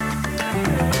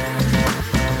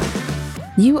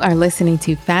You are listening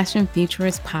to Fashion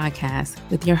Futurist Podcast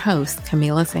with your host,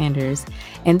 Camila Sanders,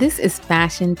 and this is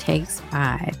Fashion Takes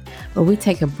 5, where we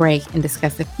take a break and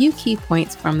discuss a few key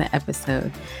points from the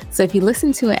episode. So if you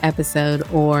listened to an episode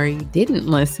or you didn't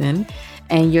listen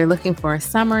and you're looking for a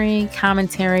summary,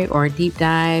 commentary, or a deep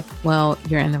dive, well,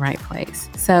 you're in the right place.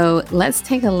 So let's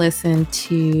take a listen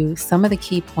to some of the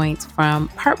key points from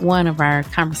part 1 of our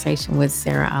conversation with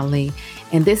Sara Ali.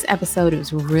 In this episode, it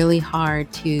was really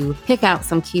hard to pick out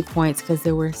some key points because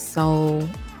there were so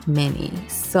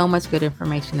much good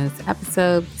information in this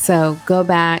episode. So go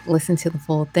back, listen to the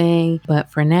full thing. But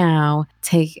for now,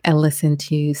 take a listen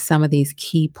to some of these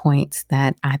key points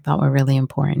that I thought were really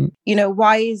important. You know,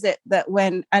 why is it that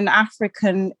when an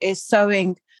African is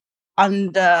sewing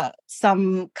under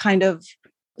some kind of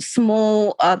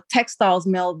small textiles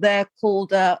mill, they're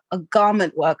called a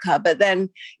garment worker? But then,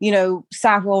 you know,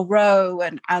 Savile Row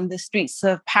and the streets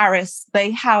of Paris,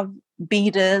 they have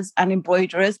beaders and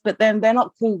embroiderers, but then they're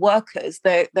not called workers.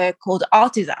 They're called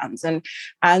artisans,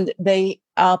 and they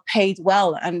are paid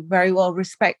well and very well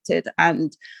respected.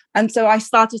 And so I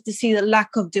started to see the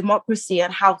lack of democracy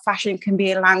and how fashion can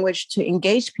be a language to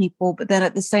engage people, but then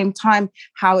at the same time,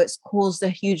 how it's caused a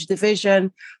huge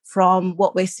division from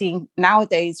what we're seeing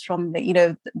nowadays, from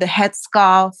the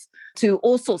headscarf to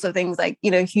all sorts of things like,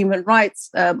 human rights,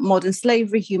 modern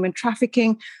slavery, human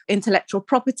trafficking, intellectual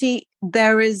property.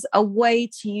 There is a way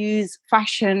to use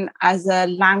fashion as a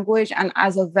language and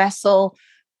as a vessel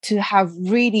to have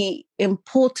really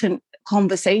important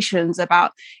conversations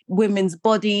about women's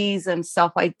bodies and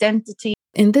self-identity.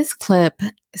 In this clip,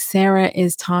 Sara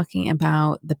is talking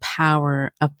about the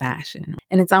power of fashion.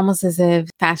 And it's almost as if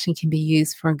fashion can be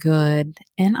used for good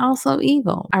and also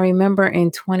evil. I remember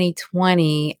in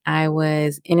 2020, I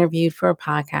was interviewed for a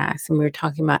podcast and we were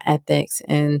talking about ethics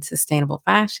and sustainable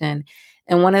fashion.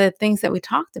 And one of the things that we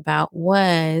talked about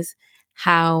was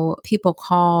how people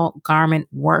call garment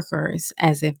workers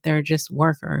as if they're just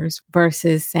workers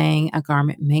versus saying a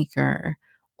garment maker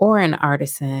or an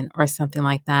artisan or something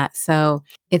like that. So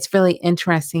it's really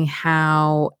interesting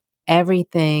how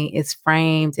everything is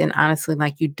framed, and honestly,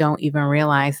 like, you don't even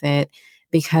realize it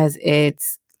because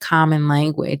it's common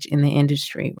language in the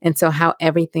industry. And so how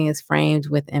everything is framed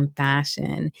within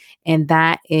fashion. And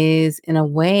that is in a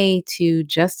way to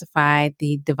justify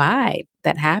the divide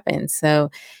that happens. So,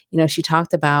 she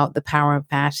talked about the power of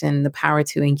fashion, the power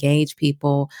to engage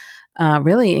people,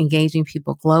 really engaging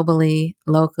people globally,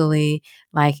 locally.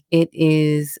 Like, it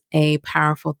is a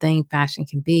powerful thing fashion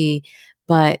can be,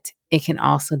 but it can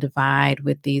also divide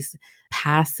with these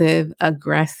passive,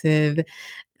 aggressive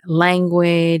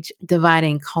language,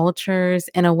 dividing cultures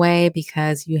in a way,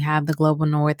 because you have the global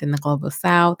north and the global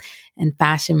south, and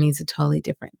fashion means a totally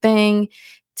different thing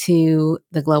to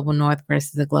the global north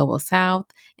versus the global south.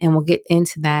 And we'll get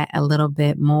into that a little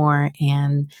bit more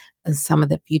and some of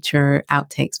the future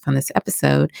outtakes from this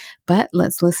episode. But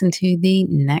let's listen to the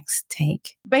next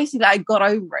take. Basically, I got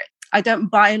over it. I don't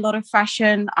buy a lot of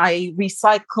fashion. I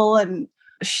recycle and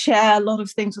share a lot of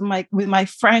things with my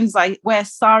friends. I wear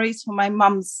saris for my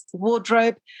mum's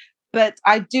wardrobe, but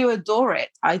I do adore it.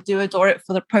 I do adore it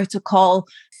for the protocol,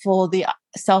 for the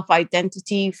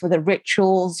self-identity, for the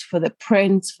rituals, for the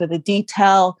prints, for the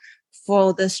detail,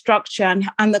 for the structure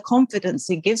and the confidence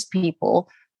it gives people.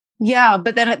 Yeah,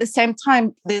 but then at the same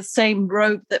time, the same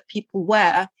robe that people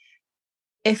wear,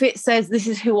 if it says this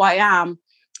is who I am,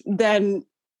 then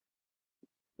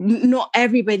not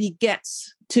everybody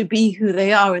gets to be who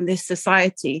they are in this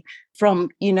society. From,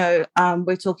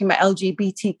 we're talking about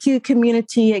LGBTQ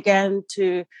community again,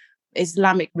 to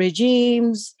Islamic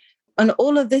regimes. And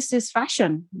all of this is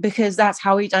fashion, because that's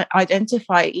how we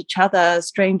identify each other,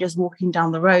 strangers walking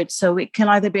down the road. So it can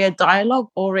either be a dialogue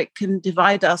or it can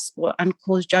divide us and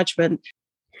cause judgment.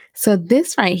 So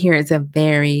this right here is a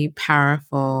very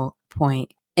powerful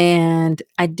point. And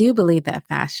I do believe that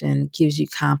fashion gives you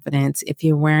confidence if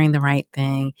you're wearing the right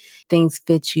thing, things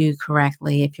fit you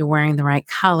correctly. If you're wearing the right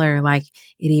color, like,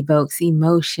 it evokes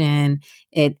emotion,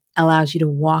 it allows you to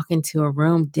walk into a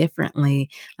room differently.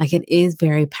 Like, it is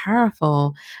very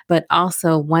powerful. But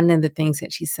also, one of the things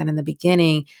that she said in the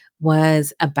beginning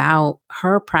was about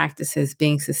her practices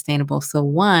being sustainable. So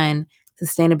one,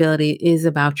 sustainability is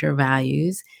about your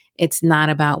values. It's not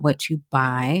about what you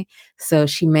buy. So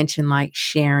she mentioned like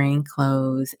sharing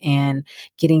clothes and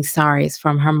getting saris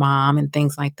from her mom and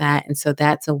things like that. And so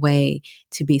that's a way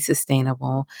to be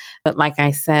sustainable. But like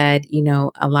I said,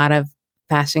 a lot of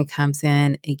fashion comes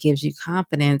in, it gives you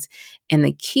confidence. And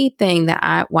the key thing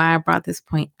why I brought this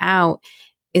point out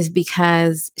is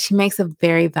because she makes a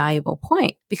very valuable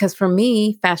point. Because for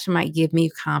me, fashion might give me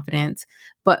confidence,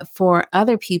 but for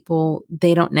other people,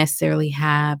 they don't necessarily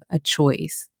have a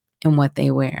choice in what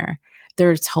they wear.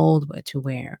 They're told what to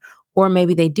wear. Or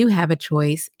maybe they do have a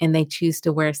choice and they choose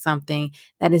to wear something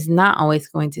that is not always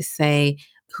going to say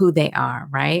who they are,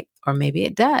 right? Or maybe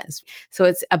it does. So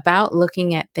it's about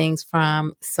looking at things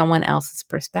from someone else's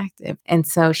perspective. And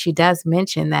so she does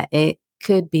mention that it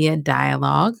could be a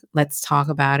dialogue, let's talk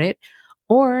about it,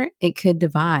 or it could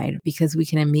divide because we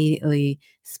can immediately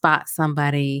spot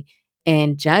somebody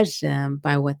and judge them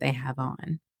by what they have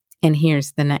on. And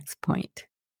here's the next point.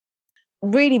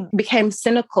 Really became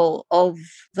cynical of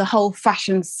the whole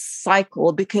fashion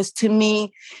cycle because to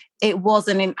me, it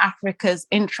wasn't in Africa's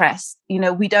interest. You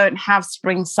know, we don't have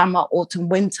spring, summer, autumn,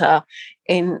 winter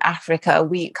in Africa.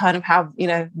 We kind of have,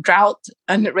 drought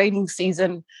and raining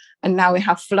season, and now we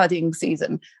have flooding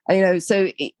season.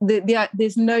 So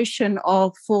this notion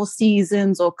of four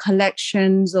seasons or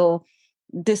collections or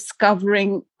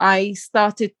discovering, I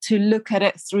started to look at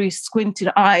it through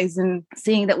squinted eyes and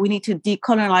seeing that we need to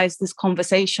decolonize this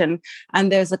conversation.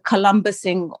 And there's a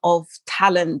Columbusing of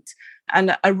talent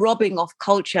and a robbing of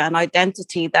culture and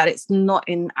identity that it's not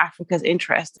in Africa's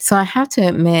interest. So I have to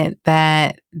admit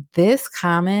that this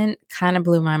comment kind of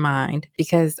blew my mind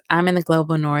because I'm in the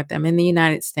global north, I'm in the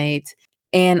United States.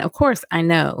 And of course, I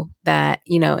know that,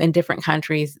 in different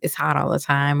countries, it's hot all the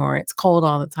time or it's cold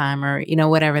all the time or,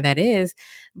 whatever that is.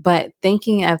 But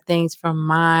thinking of things from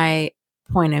my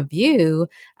point of view,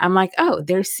 I'm like, oh,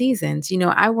 there's seasons.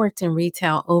 I worked in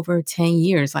retail over 10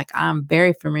 years. Like I'm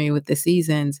very familiar with the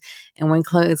seasons and when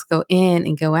clothes go in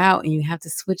and go out and you have to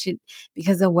switch it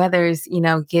because the weather's,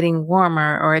 getting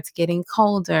warmer or it's getting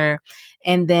colder.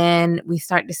 And then we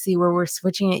start to see where we're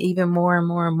switching it even more and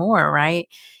more and more, right?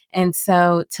 And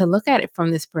so to look at it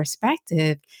from this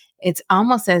perspective, it's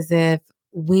almost as if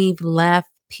we've left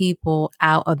people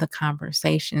out of the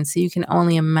conversation. So you can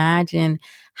only imagine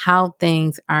how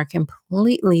things are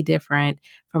completely different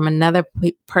from another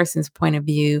person's point of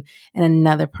view in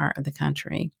another part of the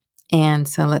country. And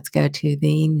so let's go to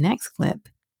the next clip.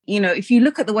 If you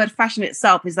look at the word fashion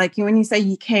itself, it's like when you say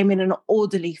you came in an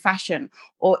orderly fashion,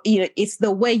 or it's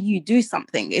the way you do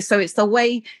something. So it's the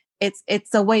way,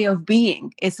 it's a way of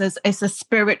being. It's a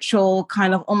spiritual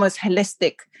kind of almost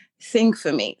holistic thing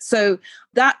for me. So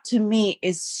that to me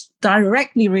is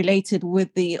directly related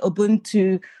with the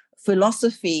Ubuntu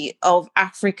philosophy of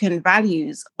African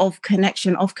values, of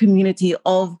connection, of community,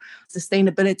 of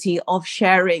sustainability, of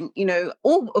sharing.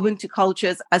 All Ubuntu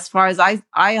cultures, as far as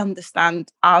I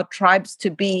understand our tribes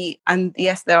to be, and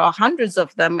yes, there are hundreds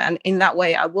of them. And in that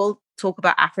way, I will talk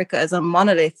about Africa as a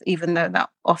monolith, even though that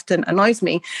often annoys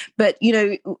me. But,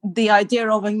 the idea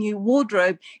of a new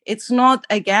wardrobe, it's not,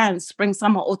 again, spring,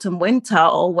 summer, autumn, winter,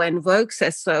 or when Vogue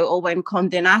says so, or when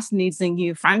Condé Nast needs a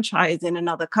new franchise in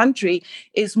another country.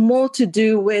 It's more to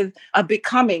do with a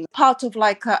becoming part of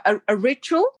like a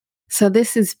ritual. So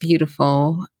this is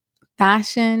beautiful.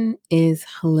 Fashion is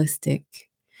holistic.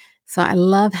 So I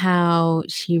love how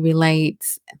she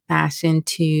relates fashion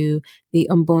to the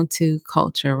Ubuntu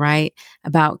culture, right?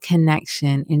 About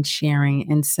connection and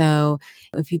sharing. And so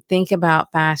if you think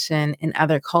about fashion in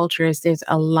other cultures, there's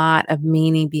a lot of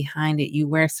meaning behind it. You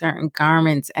wear certain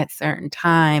garments at certain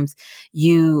times.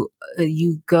 You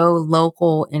go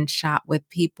local and shop with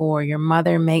people, or your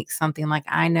mother makes something. Like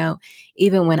I know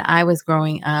even when I was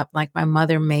growing up, like my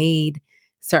mother made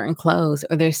certain clothes,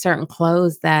 or there's certain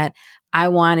clothes that I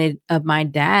wanted of my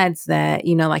dad's that,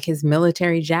 like his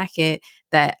military jacket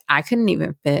that I couldn't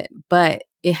even fit, but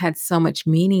it had so much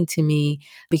meaning to me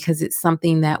because it's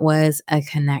something that was a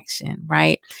connection,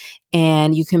 right?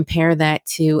 And you compare that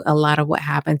to a lot of what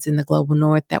happens in the global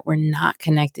north that we're not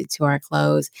connected to our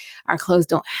clothes. Our clothes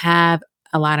don't have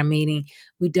a lot of meaning.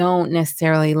 We don't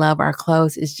necessarily love our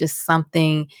clothes. It's just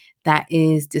something that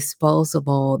is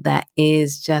disposable, that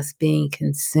is just being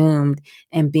consumed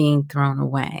and being thrown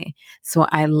away. So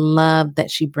I love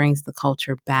that she brings the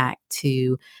culture back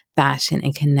to fashion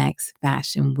and connects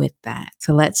fashion with that.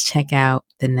 So let's check out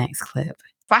the next clip.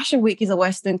 Fashion Week is a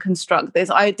Western construct. This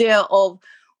idea of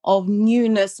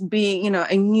newness being,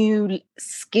 a new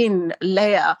skin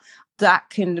layer that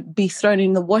can be thrown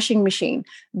in the washing machine.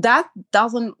 That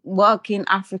doesn't work in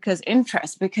Africa's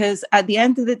interest, because at the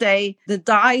end of the day, the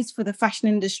dyes for the fashion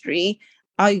industry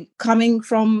are coming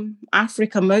from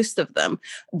Africa, most of them.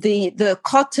 The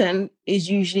cotton is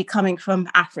usually coming from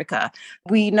Africa.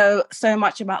 We know so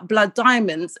much about blood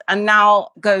diamonds, and now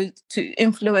go to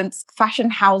influence fashion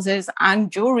houses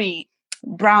and jewelry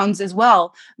brands as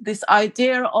well. This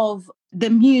idea of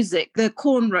the music, the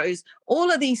cornrows,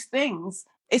 all of these things,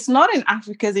 It's not in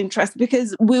Africa's interest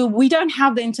because we don't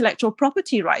have the intellectual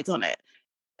property right on it.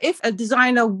 If a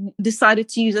designer decided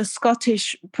to use a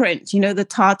Scottish print, the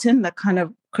tartan, the kind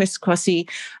of crisscrossy,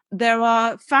 there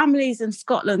are families in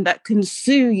Scotland that can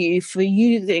sue you for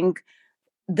using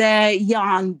their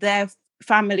yarn, their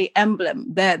family emblem,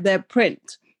 their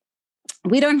print.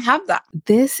 We don't have that.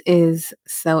 This is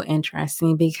so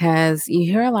interesting because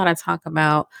you hear a lot of talk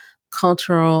about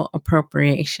cultural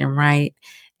appropriation, right?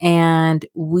 And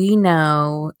we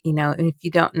know, if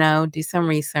you don't know, do some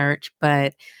research,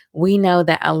 but we know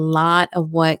that a lot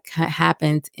of what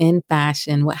happens in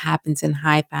fashion, what happens in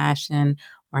high fashion,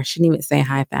 or I shouldn't even say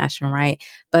high fashion, right?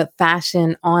 But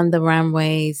fashion on the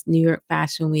runways, New York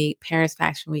Fashion Week, Paris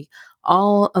Fashion Week,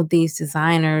 all of these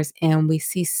designers, and we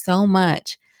see so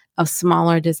much of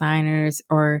smaller designers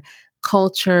or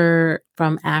culture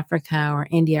from Africa or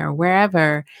India or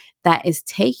wherever that is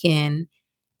taken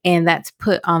and that's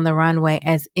put on the runway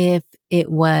as if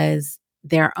it was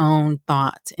their own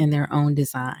thought and their own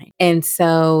design. And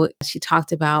so she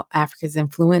talked about Africa's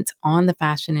influence on the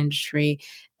fashion industry,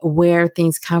 where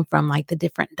things come from, like the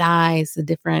different dyes,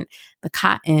 the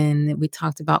cotton. We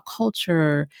talked about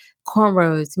culture,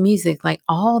 cornrows, music, like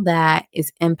all that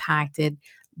is impacted.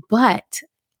 But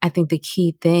I think the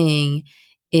key thing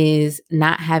is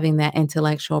not having that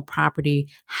intellectual property.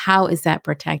 How is that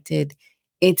protected?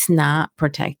 It's not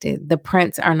protected. The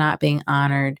prints are not being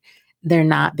honored. They're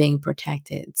not being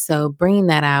protected. So bringing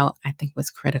that out, I think, was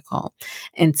critical.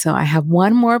 And so I have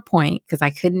one more point because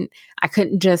I couldn't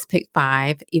just pick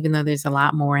 5, even though there's a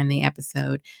lot more in the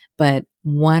episode, but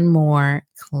one more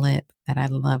clip that I'd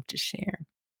love to share.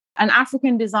 An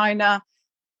African designer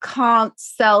can't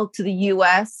sell to the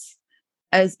US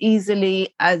as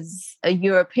easily as a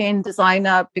European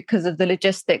designer because of the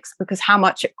logistics, because how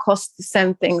much it costs to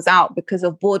send things out, because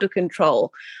of border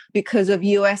control, because of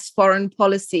US foreign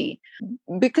policy,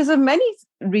 because of many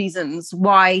reasons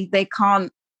why they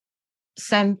can't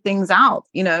send things out,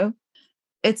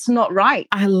 It's not right.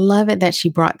 I love it that she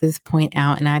brought this point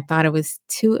out, and I thought it was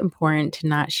too important to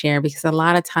not share because a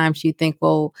lot of times you think,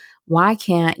 well, why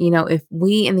can't, if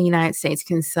we in the United States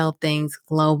can sell things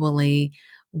globally,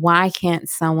 why can't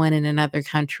someone in another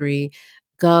country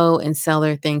go and sell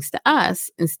their things to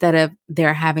us instead of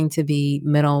there having to be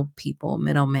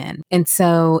middlemen? And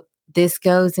so this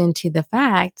goes into the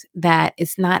fact that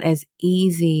it's not as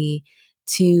easy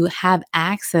to have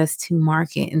access to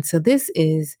market. And so this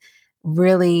is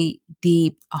really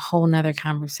deep, a whole nother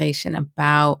conversation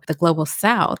about the global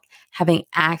South having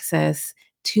access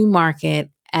to market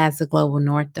as the global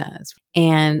North does.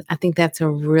 And I think that's a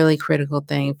really critical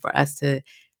thing for us to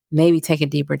maybe take a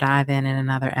deeper dive in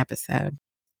another episode.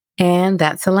 And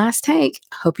that's the last take.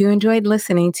 Hope you enjoyed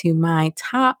listening to my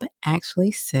top,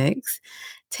 actually 6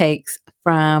 takes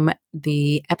from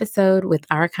the episode with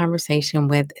our conversation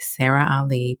with Sara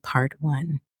Ali, part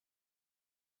 1.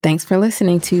 Thanks for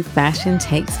listening to Fashion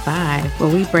Takes 5,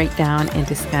 where we break down and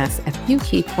discuss a few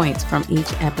key points from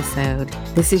each episode.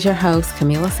 This is your host,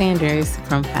 Camila Sanders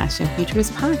from Fashion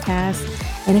Futurist Podcast.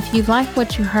 And if you like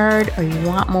what you heard or you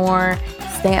want more,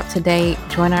 stay up to date,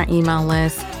 join our email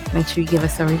list, make sure you give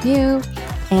us a review,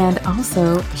 and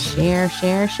also share.